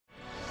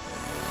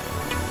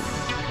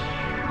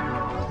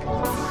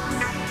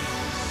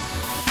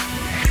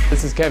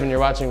this is Kevin, you're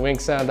watching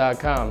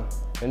WinkSound.com.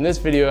 In this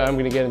video, I'm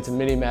going to get into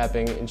MIDI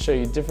mapping and show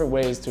you different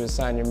ways to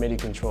assign your MIDI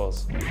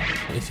controls.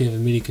 If you have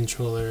a MIDI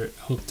controller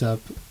hooked up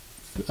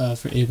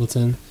for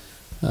Ableton,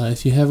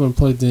 if you have one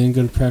plugged in,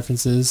 go to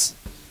Preferences,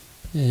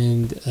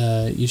 and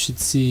you should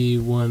see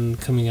one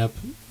coming up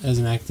as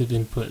an active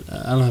input.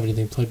 I don't have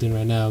anything plugged in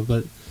right now,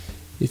 but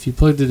if you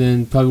plugged it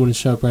in, probably wouldn't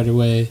show up right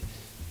away,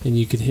 and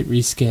you could hit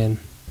Rescan.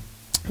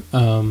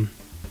 And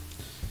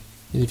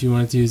if you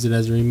wanted to use it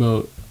as a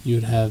remote, you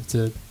would have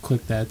to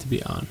click that to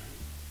be on.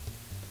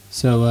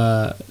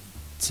 So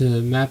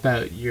to map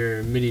out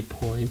your MIDI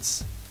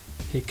points,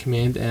 hit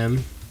Command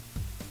M,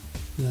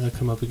 that'll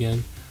come up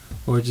again,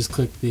 or just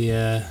click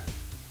the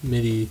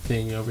MIDI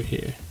thing over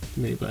here,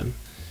 the MIDI button.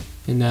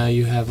 And now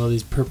you have all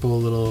these purple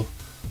little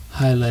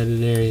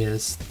highlighted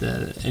areas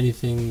that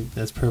anything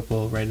that's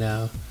purple right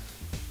now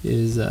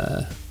is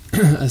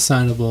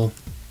assignable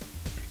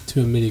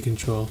to a MIDI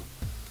control.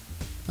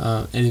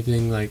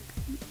 Anything like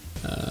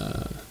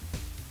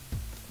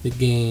the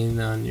gain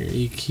on your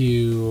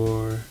EQ,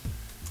 or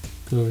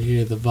go over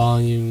here, the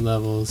volume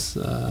levels,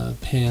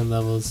 pan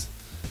levels,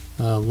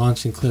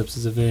 launching clips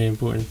is a very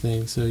important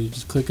thing. So you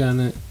just click on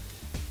it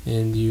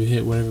and you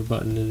hit whatever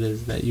button it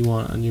is that you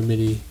want on your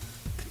MIDI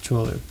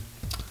controller.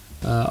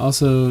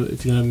 Also,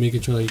 if you don't have a MIDI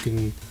controller, you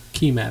can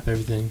key map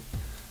everything.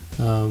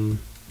 You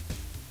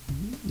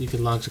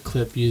can launch a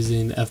clip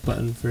using the F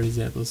button, for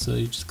example. So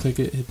you just click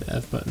it, hit the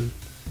F button,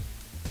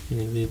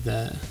 and you leave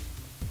that.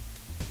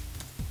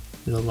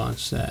 It'll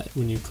launch that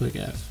when you click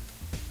F.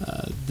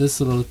 This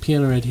little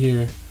piano right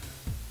here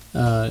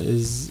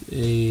is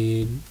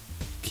a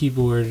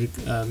keyboard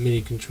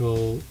MIDI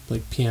control,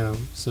 like piano.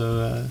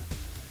 So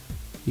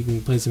you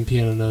can play some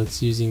piano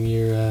notes using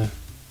your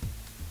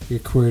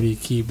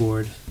QWERTY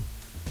keyboard.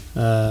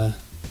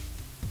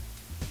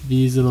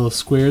 These little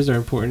squares are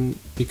important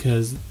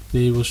because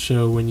they will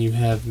show when you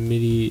have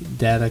MIDI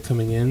data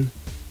coming in,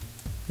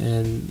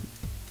 and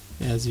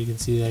as you can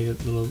see, I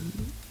got little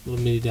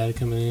MIDI data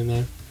coming in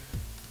there.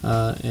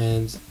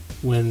 And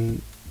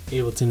when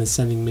Ableton is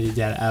sending MIDI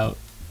data out,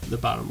 the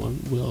bottom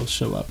one will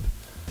show up.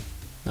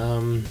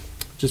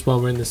 Just while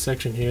we're in this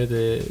section here,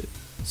 the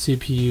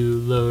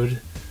CPU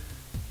load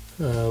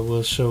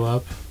will show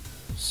up.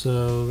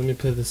 So let me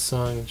play this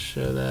song and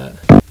show that.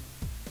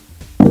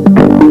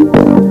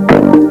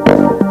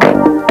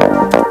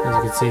 As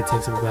you can see, it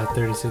takes up about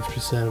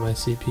 36% of my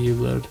CPU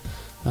load.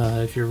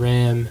 If your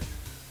RAM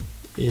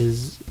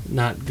is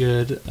not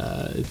good,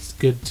 it's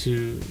good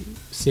to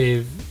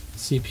save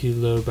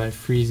CPU load by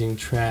freezing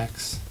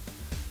tracks,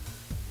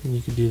 and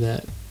you can do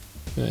that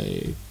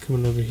by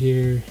coming over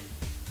here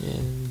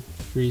and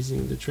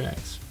freezing the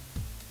tracks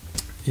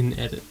in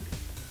Edit.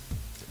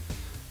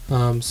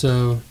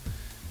 So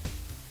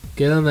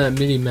get on that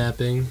MIDI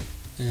mapping,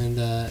 and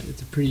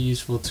it's a pretty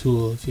useful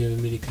tool if you have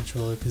a MIDI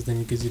controller, because then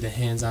it gives you the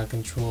hands-on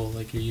control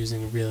like you're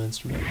using a real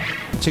instrument.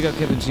 Check out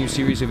Kevin's new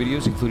series of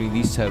videos, including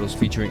these titles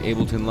featuring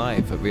Ableton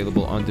Live,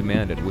 available on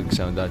demand at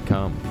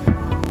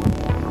WinkSound.com.